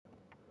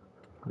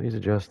Please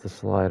adjust the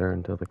slider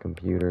until the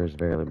computer is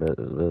barely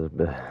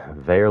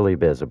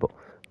visible.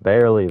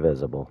 Barely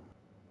visible.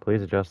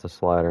 Please adjust the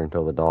slider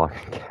until the dog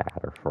and cat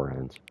are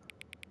friends.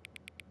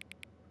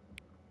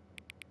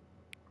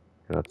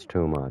 That's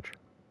too much.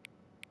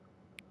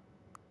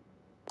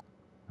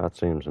 That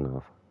seems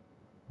enough.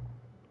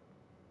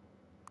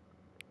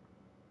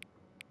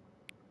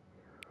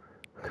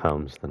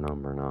 Comes the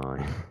number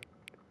 9.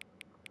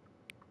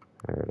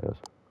 There it is.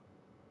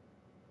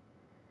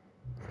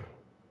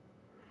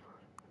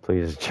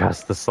 Please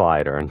adjust the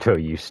slider until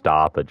you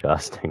stop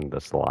adjusting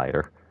the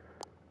slider.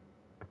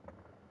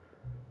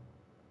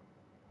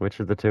 Which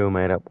of the two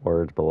made-up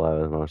words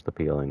below is most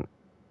appealing?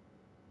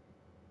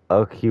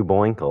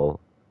 Ocuboinkle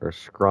or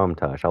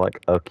scrumtush? I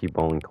like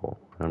ocuboinkle.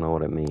 I don't know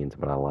what it means,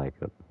 but I like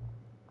it.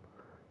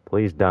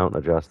 Please don't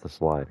adjust the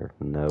slider.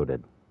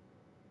 Noted.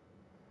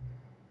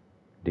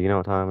 Do you know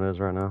what time it is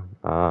right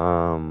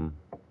now?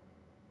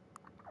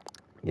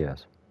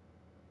 Yes.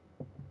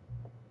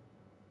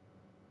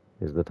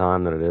 Is the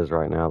time that it is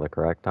right now the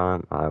correct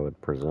time? I would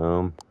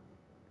presume.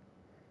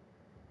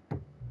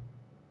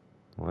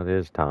 What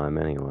is time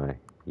anyway?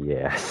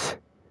 Yes.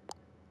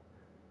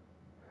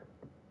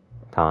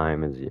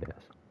 Time is yes.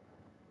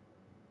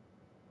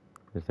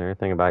 Is there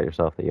anything about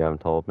yourself that you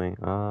haven't told me?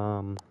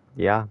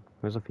 Yeah,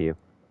 there's a few.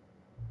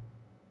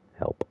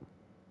 Help.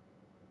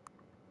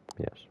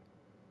 Yes.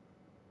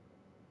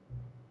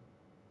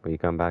 Will you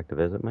come back to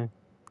visit me?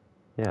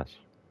 Yes,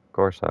 of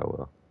course I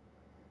will.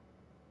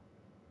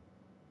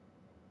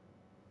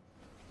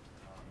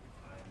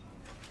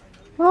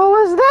 What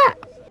was that?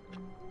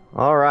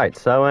 Alright,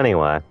 so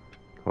anyway,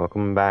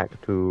 welcome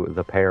back to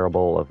the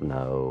Parable of...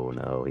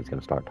 No, he's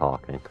gonna start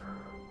talking.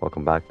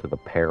 Welcome back to the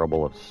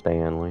Parable of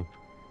Stanley.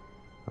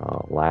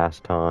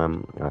 Last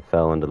time, I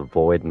fell into the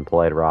void and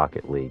played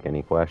Rocket League.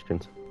 Any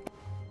questions?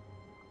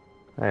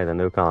 Hey, the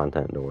new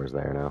content door's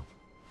there now.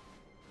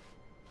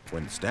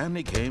 When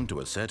Stanley came to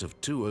a set of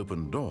 2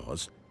 open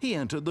doors, he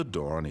entered the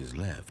door on his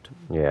left.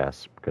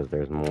 Yes, because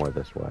there's more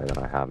this way that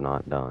I have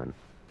not done.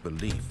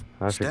 Belief,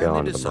 I should go Stanley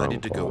into the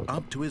decided to broom go closet.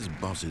 up to his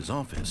boss's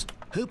office,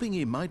 hoping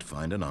he might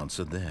find an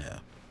answer there.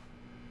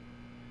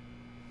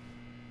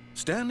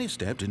 Stanley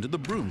stepped into the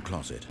broom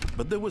closet,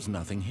 but there was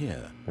nothing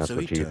here, That's so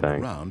he what you turned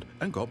think. around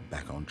and got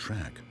back on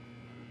track.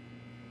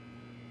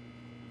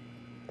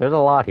 There's a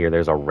lot here.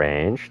 There's a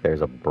wrench,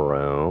 there's a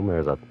broom,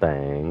 there's a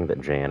thing that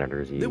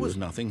janitors use. There was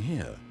nothing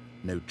here.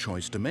 No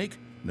choice to make,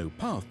 no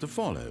path to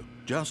follow,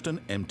 just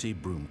an empty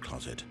broom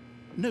closet.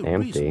 No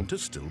Empty? reason to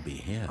still be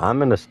here. I'm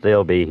gonna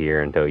still be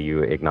here until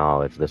you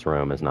acknowledge this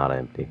room is not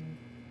empty.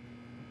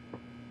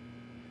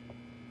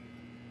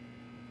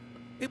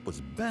 It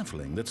was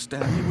baffling that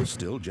Stanley was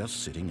still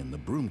just sitting in the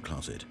broom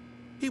closet.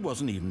 He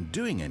wasn't even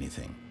doing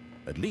anything.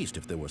 At least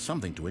if there was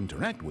something to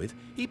interact with,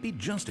 he'd be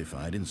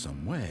justified in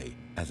some way.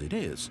 As it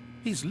is,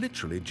 he's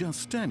literally just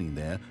standing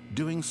there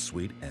doing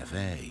sweet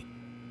FA.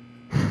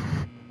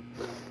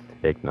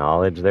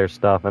 Acknowledge there's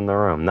stuff in the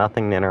room.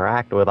 Nothing to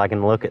interact with. I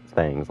can look at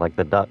things like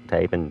the duct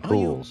tape and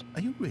tools.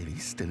 Are you really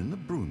still in the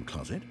broom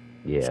closet?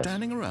 Yes.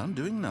 Standing around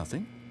doing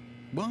nothing?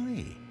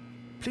 Why?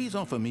 Please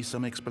offer me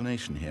some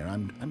explanation here.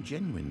 I'm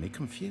genuinely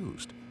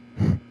confused.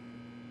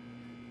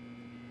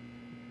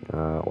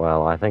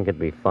 Well, I think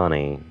it'd be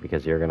funny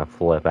because you're gonna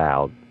flip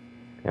out,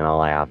 and all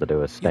I have to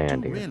do is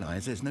stand You do here.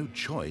 realize there's no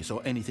choice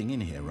or anything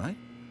in here, right?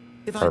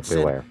 If I'd Perfectly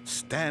said aware.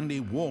 Stanley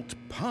walked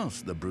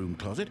past the broom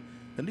closet,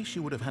 at least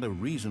you would have had a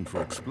reason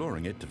for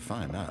exploring it to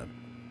find out.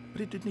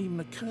 But it didn't even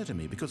occur to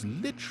me because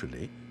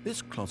literally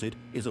this closet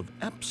is of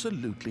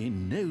absolutely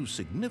no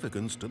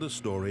significance to the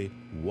story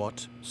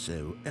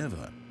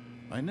whatsoever.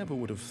 I never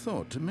would have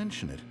thought to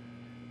mention it.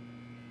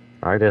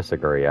 I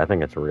disagree. I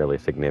think it's really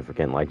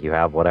significant. Like, you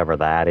have whatever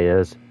that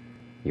is.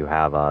 You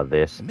have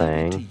this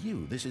Maybe to thing.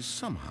 you this is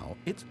somehow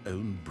its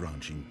own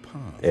branching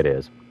path. It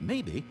is.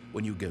 Maybe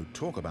when you go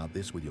talk about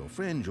this with your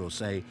friend, you'll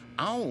say,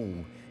 "Oh,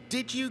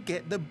 did you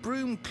get the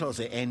broom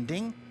closet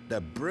ending?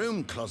 The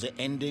broom closet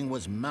ending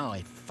was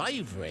my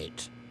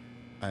favorite."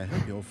 I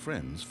hope your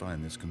friends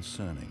find this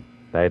concerning.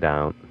 They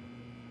don't.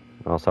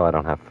 Also, I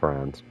don't have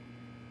friends.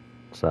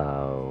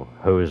 So,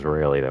 who's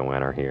really the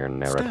winner here in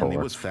Narrator? Stanley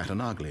was fat and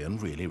ugly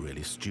and really,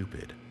 really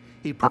stupid.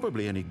 He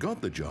probably only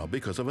got the job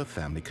because of a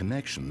family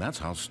connection. That's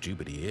how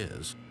stupid he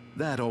is.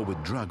 That or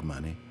with drug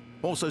money.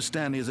 Also,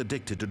 Stanley is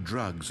addicted to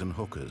drugs and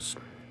hookers.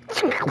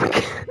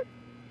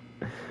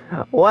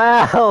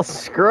 Well,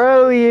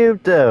 screw you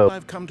too.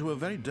 I've come to a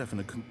very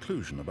definite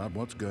conclusion about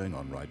what's going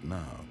on right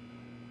now.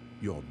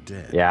 You're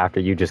dead. Yeah,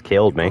 after you just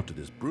killed You me. got to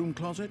this broom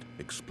closet,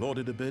 explored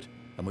it a bit,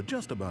 and were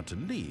just about to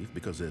leave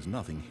because there's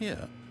nothing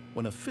here,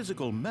 when a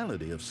physical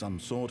malady of some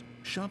sort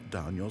shut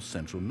down your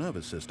central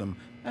nervous system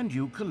and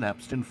you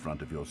collapsed in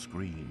front of your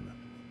screen.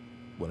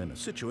 Well, in a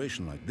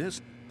situation like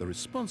this, the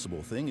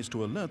responsible thing is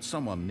to alert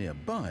someone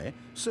nearby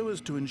so as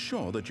to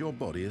ensure that your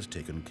body is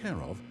taken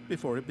care of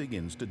before it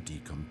begins to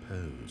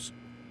decompose.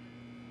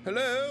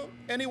 Hello?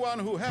 Anyone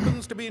who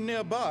happens to be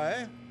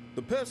nearby?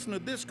 The person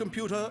at this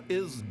computer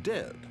is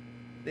dead.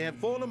 They have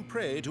fallen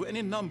prey to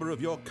any number of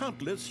your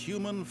countless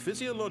human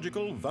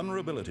physiological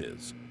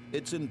vulnerabilities.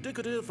 It's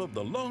indicative of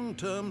the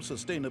long-term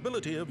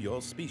sustainability of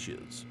your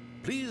species.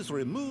 Please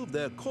remove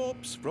their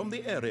corpse from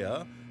the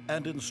area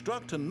and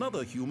instruct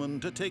another human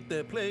to take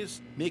their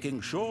place, making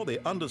sure they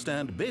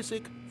understand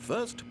basic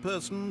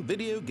first-person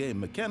video game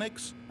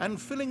mechanics and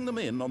filling them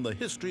in on the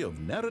history of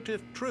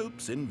narrative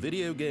tropes in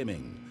video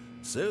gaming,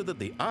 so that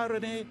the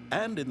irony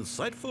and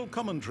insightful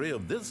commentary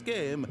of this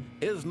game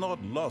is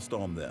not lost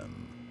on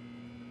them.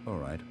 All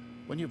right,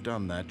 when you've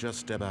done that, just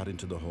step out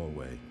into the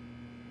hallway.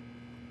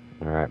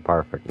 All right,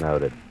 perfect.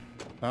 Noted.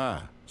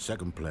 Ah,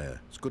 second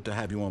player. It's good to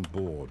have you on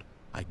board.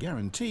 I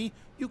guarantee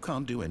you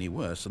can't do any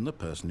worse than the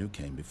person who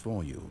came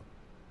before you.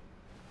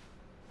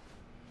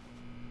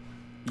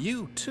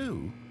 You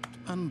too?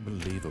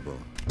 Unbelievable.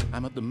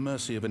 I'm at the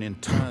mercy of an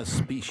entire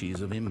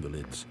species of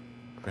invalids.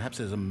 Perhaps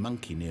there's a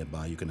monkey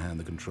nearby you can hand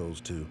the controls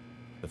to.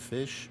 A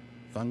fish?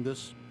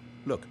 Fungus?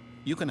 Look,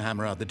 you can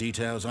hammer out the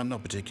details. I'm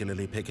not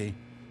particularly picky.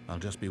 I'll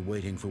just be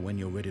waiting for when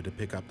you're ready to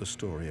pick up the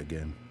story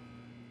again.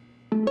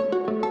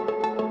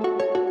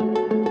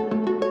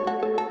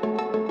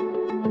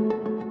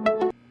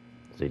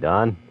 Is he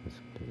done?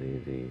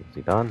 Is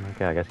he done?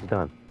 Okay, I guess he's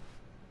done.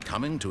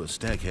 Coming to a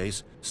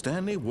staircase,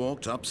 Stanley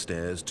walked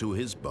upstairs to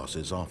his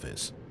boss's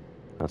office.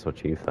 That's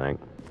what you think.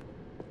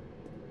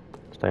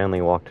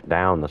 Stanley walked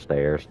down the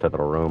stairs to the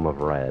room of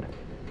red.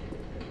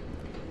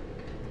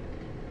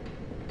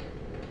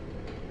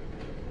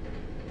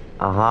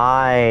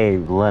 Hi,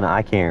 Lynn.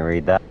 I can't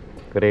read that.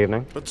 Good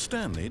evening. But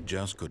Stanley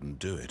just couldn't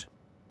do it.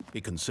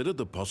 He considered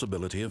the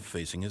possibility of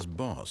facing his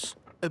boss.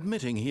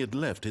 Admitting he had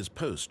left his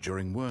post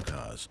during work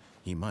hours,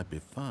 he might be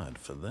fired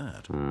for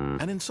that.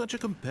 And in such a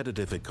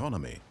competitive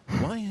economy,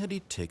 why had he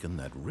taken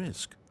that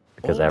risk?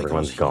 Because All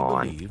everyone's because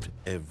gone. He believed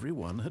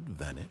everyone had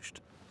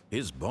vanished.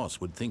 His boss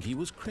would think he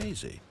was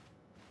crazy.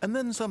 And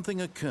then something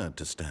occurred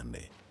to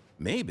Stanley.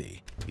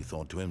 Maybe, he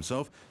thought to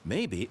himself,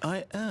 maybe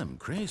I am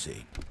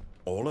crazy.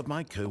 All of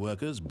my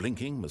co-workers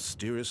blinking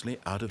mysteriously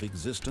out of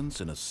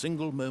existence in a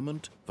single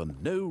moment for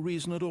no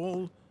reason at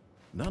all.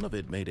 None of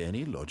it made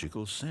any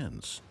logical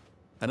sense.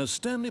 And as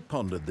Stanley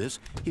pondered this,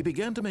 he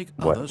began to make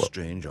other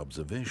strange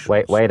observations.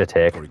 Wait a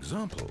tick. For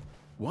example,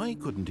 why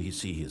couldn't he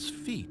see his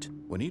feet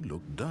when he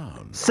looked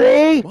down?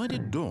 See? Why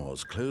did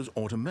doors close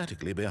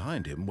automatically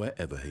behind him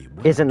wherever he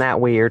went? Isn't that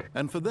weird?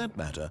 And for that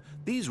matter,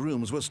 these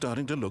rooms were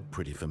starting to look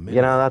pretty familiar.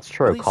 You know, that's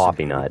true. Very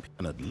Coffee similar. nut.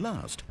 And at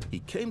last, he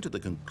came to the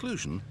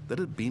conclusion that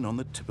had been on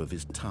the tip of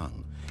his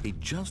tongue. He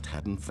just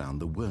hadn't found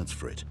the words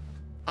for it.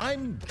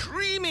 "I'm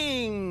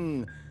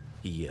dreaming!"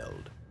 he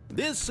yelled.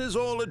 "This is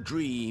all a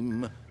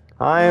dream."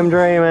 I am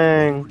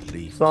dreaming.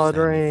 Relief Saw a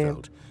Stanley dream.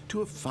 felt to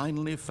have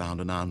finally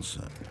found an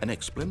answer, an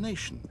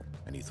explanation.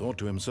 And he thought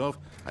to himself,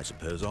 I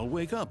suppose I'll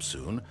wake up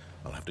soon.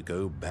 I'll have to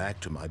go back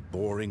to my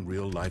boring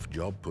real-life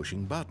job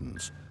pushing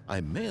buttons. I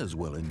may as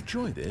well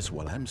enjoy this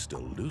while I'm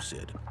still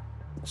lucid.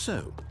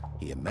 So,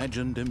 he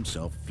imagined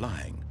himself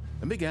flying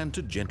and began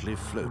to gently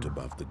float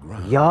above the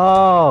ground.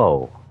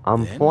 Yo,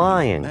 I'm Then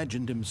flying. he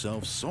imagined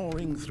himself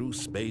soaring through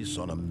space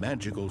on a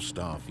magical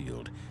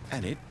starfield,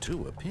 and it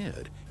too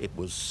appeared. It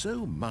was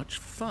so much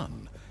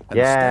fun, and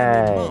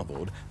Stanley Yay.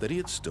 marveled that he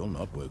had still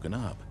not woken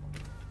up.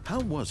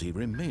 How was he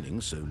remaining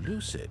so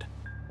lucid?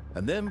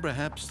 And then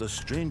perhaps the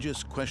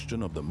strangest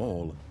question of them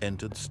all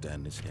entered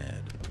Stanley's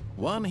head.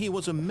 One he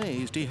was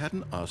amazed he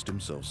hadn't asked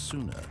himself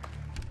sooner.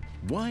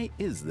 Why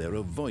is there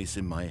a voice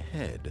in my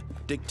head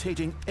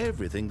dictating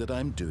everything that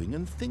I'm doing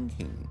and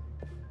thinking?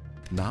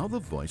 Now the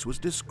voice was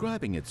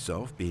describing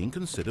itself being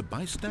considered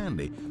by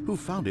Stanley, who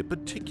found it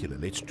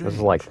particularly strange. This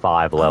is like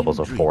 5 levels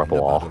of fourth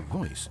dreaming wall. about a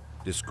voice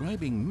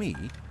describing me,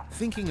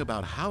 thinking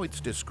about how it's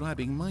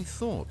describing my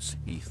thoughts,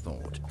 he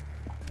thought.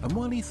 And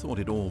while he thought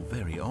it all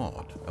very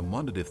odd and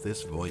wondered if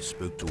this voice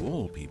spoke to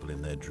all people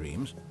in their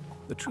dreams,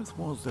 the truth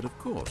was that, of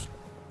course,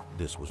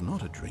 this was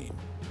not a dream.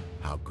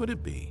 How could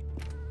it be?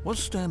 Was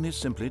Stanley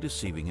simply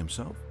deceiving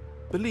himself,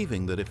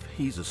 believing that if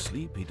he's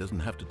asleep, he doesn't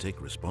have to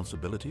take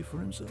responsibility for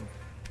himself?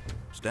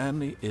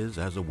 Stanley is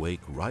as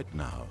awake right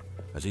now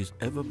as he's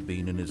ever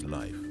been in his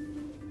life.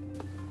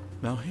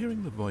 Now,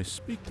 hearing the voice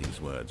speak these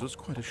words was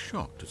quite a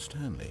shock to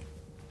Stanley.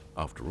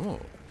 After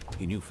all,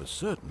 he knew for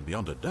certain,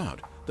 beyond a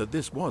doubt, that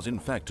this was in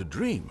fact a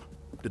dream.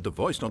 Did the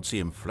voice not see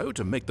him float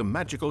and make the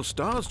magical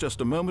stars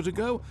just a moment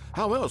ago?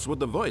 How else would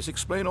the voice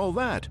explain all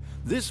that?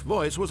 This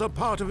voice was a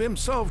part of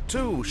himself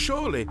too.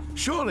 Surely,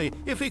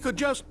 if he could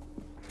just...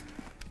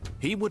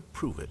 He would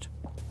prove it.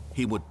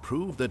 He would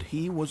prove that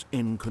he was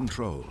in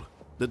control,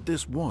 that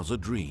this was a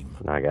dream.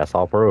 I guess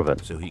I'll prove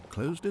it. So he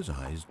closed his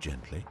eyes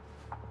gently,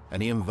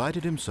 and he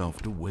invited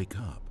himself to wake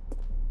up.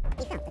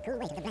 He felt the cool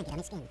weight of the blanket on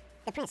his skin,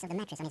 the press of the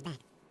mattress on his back,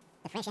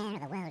 the fresh air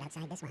of the world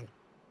outside this one.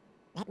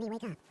 Let me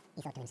wake up,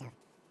 he thought to himself.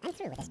 I'm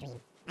through with this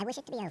dream. I wish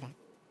it to be over.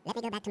 Let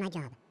me go back to my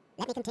job.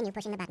 Let me continue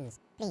pushing the buttons.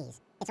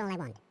 Please. It's all I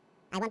want.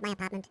 I want my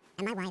apartment,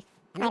 and my wife,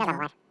 and my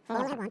job.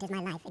 All I want is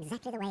my life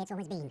exactly the way it's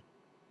always been.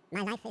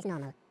 My life is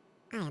normal.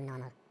 I am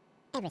normal.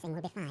 Everything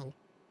will be fine.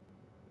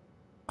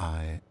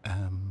 I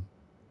am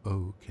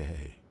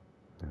okay.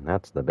 And that's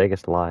That's the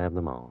biggest lie of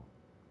them all.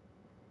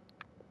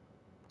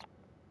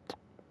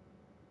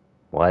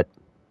 What?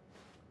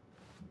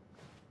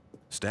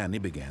 Stanley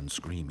began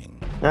screaming.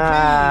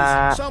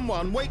 Ah. Please,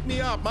 someone, wake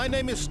me up. My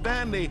name is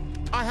Stanley.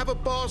 I have a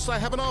boss. I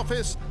have an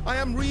office. I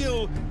am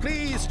real.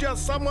 Please,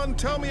 just someone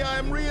tell me I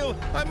am real.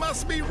 I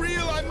must be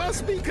real. I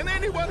must be. Can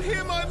anyone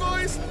hear my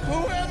voice? Who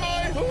am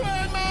I? Who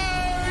am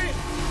I?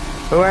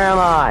 Who am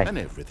I? And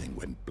everything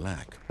went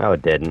black. No,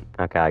 it didn't.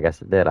 Okay, I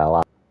guess it did. I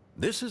lied.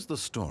 This is the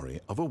story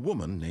of a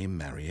woman named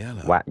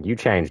Mariella. Wow, you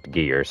changed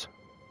gears,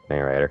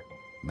 narrator.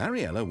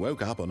 Mariella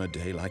woke up on a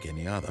day like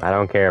any other. I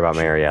don't care about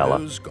Mariella.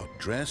 She rose, got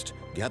dressed,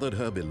 gathered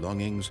her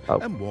belongings,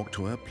 and walked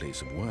to her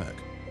place of work.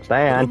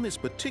 Stan. But on this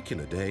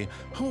particular day,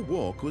 her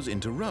walk was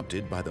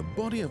interrupted by the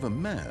body of a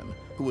man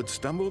who had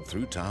stumbled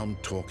through town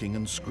talking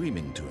and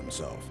screaming to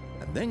himself,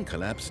 and then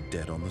collapsed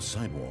dead on the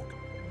sidewalk.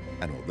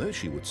 And although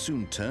she would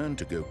soon turn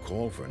to go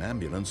call for an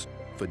ambulance,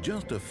 for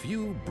just a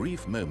few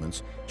brief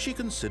moments, she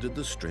considered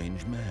the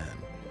strange man.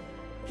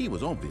 He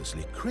was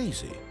obviously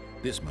crazy.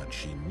 This much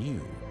she knew.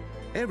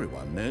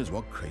 Everyone knows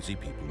what crazy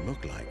people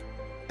look like.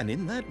 And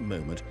in that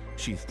moment,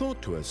 she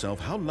thought to herself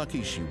how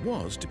lucky she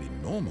was to be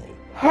normal.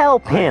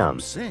 Help I him. am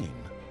sane.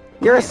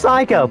 You're I a am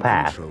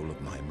psychopath. in control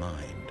of my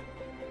mind.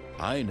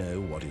 I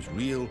know what is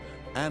real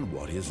and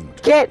what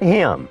isn't. Get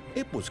him.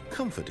 It was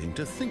comforting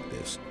to think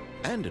this,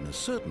 and in a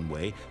certain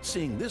way,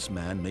 seeing this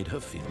man made her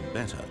feel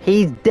better.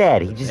 He's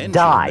dead. He just Then she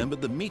died.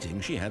 remembered the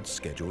meeting she had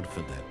scheduled for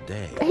that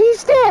day.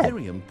 He's dead.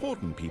 Very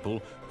important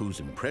people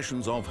whose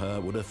impressions of her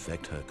would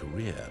affect her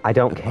career. I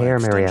don't and by care,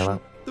 extension,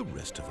 Mariella. The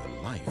rest of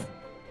her life.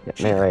 Yeah,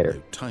 She had narrator.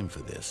 no time for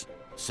this,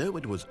 so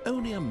it was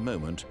only a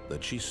moment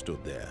that she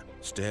stood there,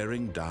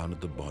 staring down at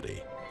the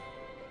body.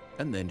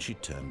 And then she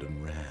turned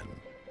and ran.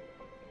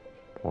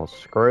 Well,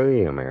 screw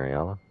you,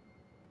 Mariella.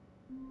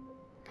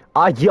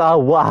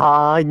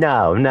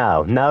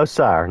 No,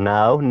 sir.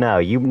 No.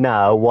 You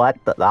know what?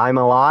 I'm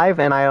alive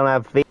and I don't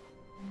have feet.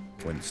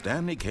 When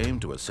Stanley came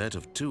to a set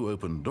of 2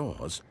 open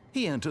doors,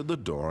 he entered the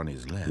door on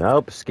his left.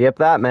 Nope, skip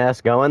that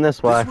mess. Going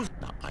this way.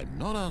 Now, I'm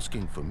not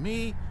asking for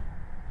me.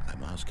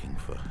 I'm asking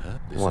for her.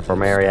 This What, is for it,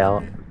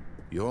 Mariella? Stanley.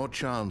 Your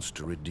chance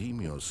to redeem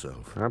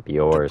yourself. Up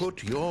yours. To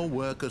put your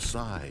work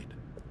aside.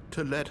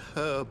 To let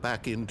her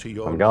back into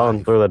your life. I'm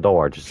going through the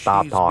door. Just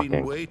stop She's talking.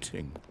 been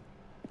waiting.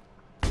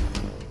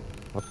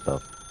 What the?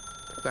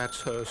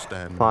 That's her,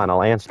 Stanley. Fine,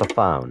 I'll answer the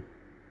phone.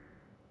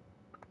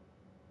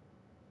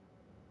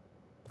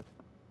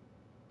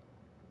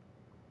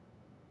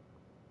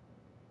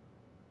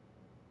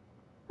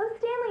 Oh,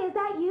 Stanley, is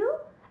that you?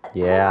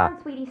 Yeah. Hold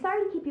on, sweetie.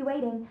 Sorry to keep you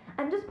waiting.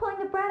 I'm just pulling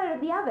the bread out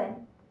of the oven.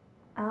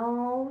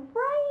 All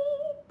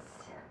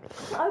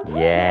right. Okay,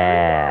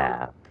 Yeah. there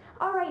we go.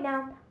 All right,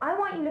 now, I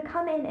want you to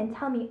come in and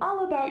tell me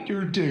all about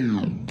your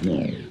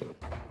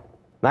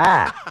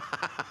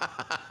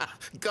Ah!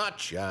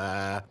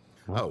 Gotcha.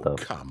 What Oh, the-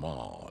 come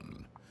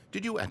on.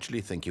 Did you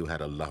actually think you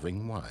had a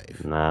loving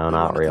wife? No, Who not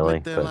wanted to really,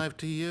 commit their but- life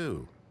to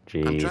you.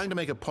 I'm Jeez. trying to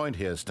make a point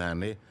here,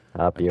 Stanley.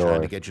 Up I'm trying to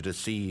yours. get you to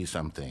see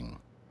something.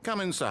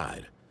 Come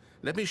inside.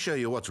 Let me show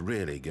you what's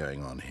really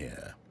going on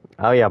here.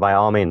 Oh, yeah, by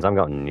all means. I'm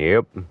going,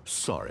 nope.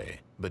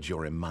 Sorry, but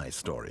you're in my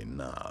story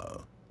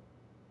now.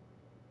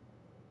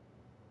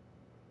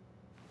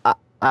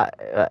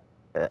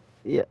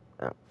 Yeah.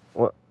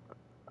 What?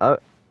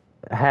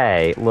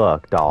 Hey,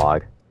 look,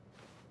 dog.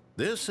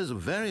 This is a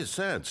very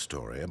sad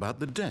story about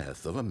the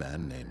death of a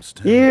man named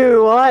Stanley.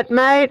 You what,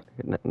 mate?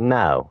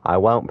 No, I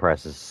won't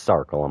press a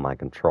circle on my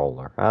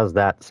controller. How's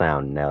that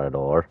sound,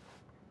 narrator?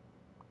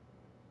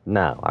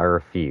 No, I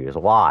refuse.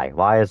 Why?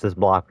 Why is this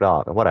blocked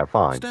off? Whatever,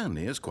 fine.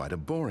 Stanley is quite a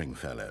boring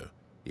fellow.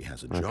 He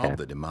has a Okay. job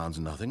that demands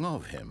nothing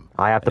of him.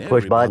 I have to and push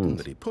every button buttons.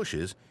 that he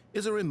pushes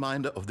is a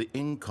reminder of the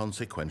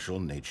inconsequential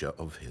nature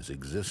of his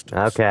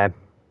existence. Okay.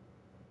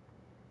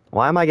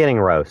 Why am I getting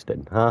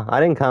roasted, huh? I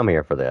didn't come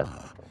here for this.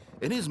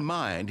 In his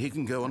mind, he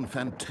can go on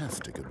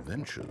fantastic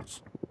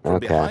adventures. From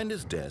Okay. behind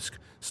his desk,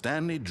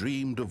 Stanley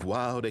dreamed of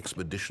wild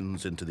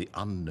expeditions into the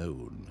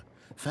unknown,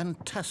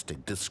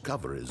 fantastic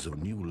discoveries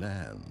of new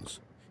lands.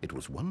 It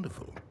was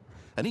wonderful.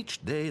 And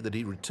each day that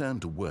he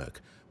returned to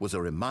work was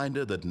a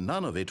reminder that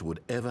none of it would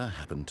ever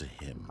happen to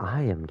him.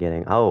 I am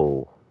getting...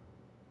 Oh.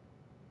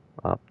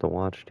 Up to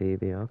watch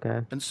TV,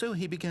 okay. And so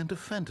he began to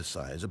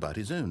fantasize about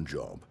his own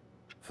job.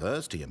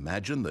 First, he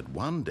imagined that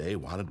one day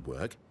while at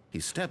work, he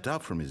stepped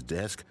up from his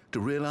desk to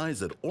realize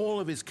that all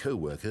of his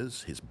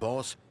co-workers, his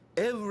boss,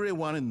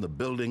 everyone in the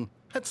building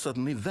had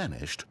suddenly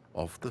vanished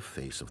off the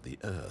face of the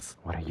earth.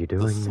 What are you The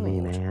doing to me,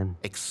 thought man?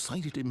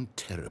 excited him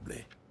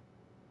terribly.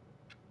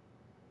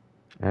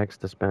 X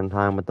to spend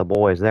time with the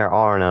boys. There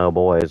are no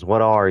boys.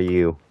 What are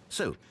you?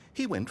 So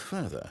he went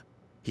further.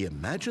 He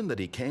imagined that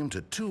he came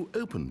to 2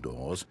 open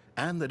doors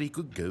and that he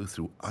could go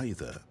through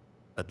either.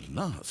 At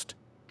last,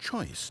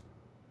 choice.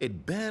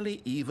 It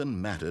barely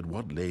even mattered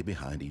what lay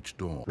behind each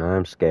door.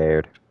 I'm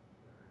scared.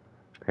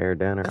 Pair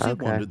dinner, As he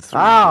okay. wandered through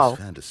Oh! his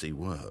fantasy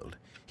world,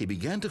 he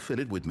began to fill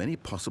it with many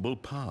possible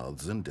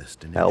paths and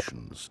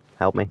destinations.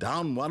 Help me.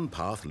 Down one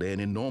path lay an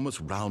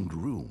enormous round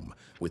room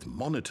with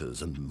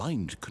monitors and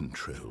mind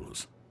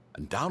controls.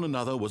 And down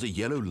another was a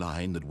yellow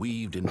line that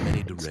weaved in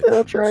many Still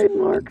directions.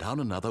 trademark. And down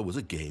another was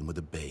a game with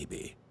a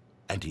baby.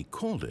 And he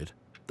called it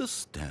the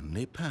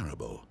Stanley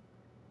Parable.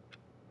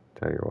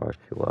 Tell your wife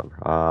you love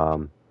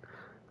her.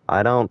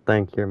 I don't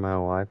think you're my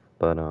wife,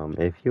 but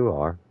if you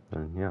are,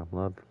 then yeah,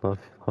 love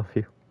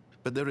you.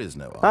 But there is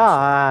no answer.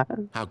 Ah.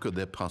 How could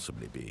there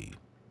possibly be?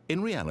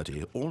 In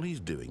reality, all he's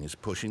doing is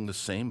pushing the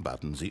same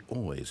buttons he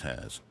always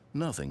has.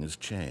 Nothing has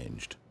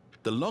changed.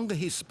 The longer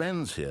he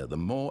spends here, the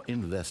more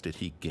invested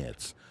he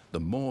gets, the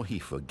more he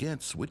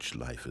forgets which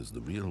life is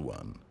the real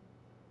one.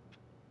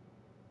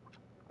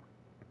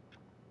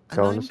 And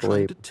Going I'm to trying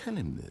sleep. to tell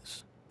him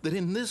this, that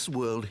in this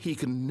world he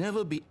can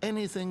never be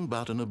anything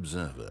but an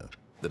observer,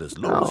 that as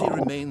long as he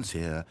remains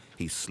here,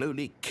 he's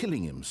slowly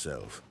killing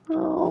himself.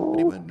 But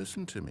he won't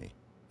listen to me.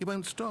 He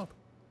won't stop.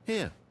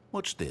 Here,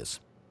 watch this.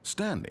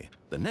 Stanley,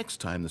 the next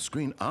time the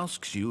screen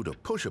asks you to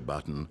push a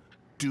button,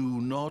 do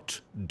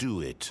not do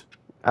it.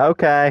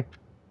 Okay.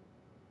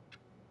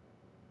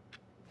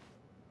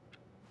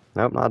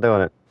 Nope, not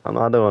doing it. I'm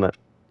not doing it.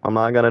 I'm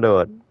not gonna do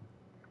it.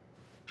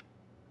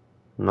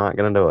 I'm not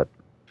gonna do it.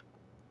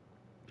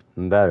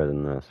 I'm better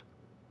than this.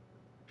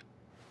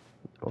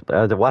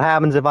 What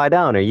happens if I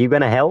don't? Are you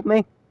gonna help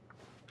me?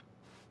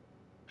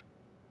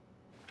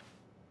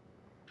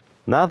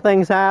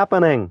 Nothing's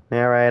happening,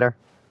 narrator.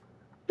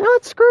 No,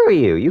 screw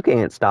you. You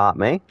can't stop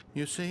me.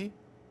 You see?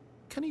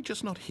 Can he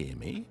just not hear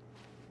me?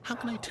 How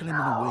can I tell him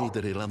in a way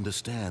that he'll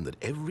understand that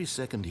every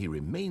second he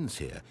remains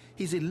here,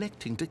 he's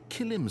electing to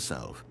kill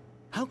himself?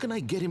 How can I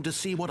get him to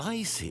see what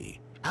I see?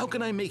 How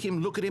can I make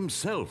him look at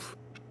himself?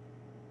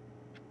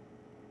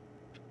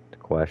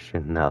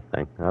 Question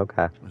nothing.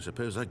 Okay. I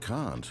suppose I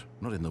can't,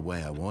 not in the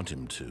way I want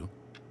him to.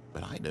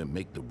 But I don't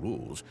make the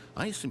rules.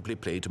 I simply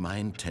play to my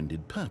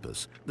intended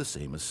purpose, the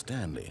same as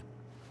Stanley.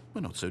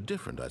 We're not so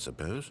different, I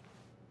suppose.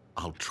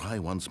 I'll try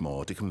once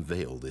more to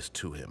convey all this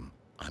to him.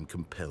 I'm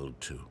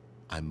compelled to.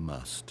 I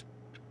must.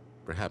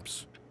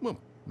 Perhaps, well,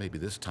 maybe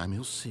this time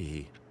he'll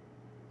see.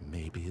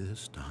 Maybe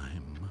this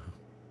time.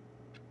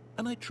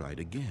 And I tried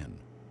again.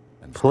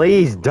 And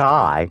Please Stanley pushed a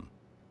die. button.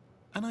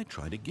 And I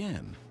tried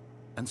again.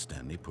 And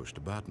Stanley pushed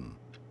a button.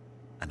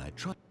 And I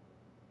tried.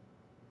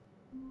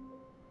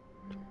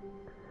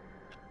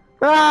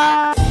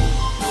 Ah!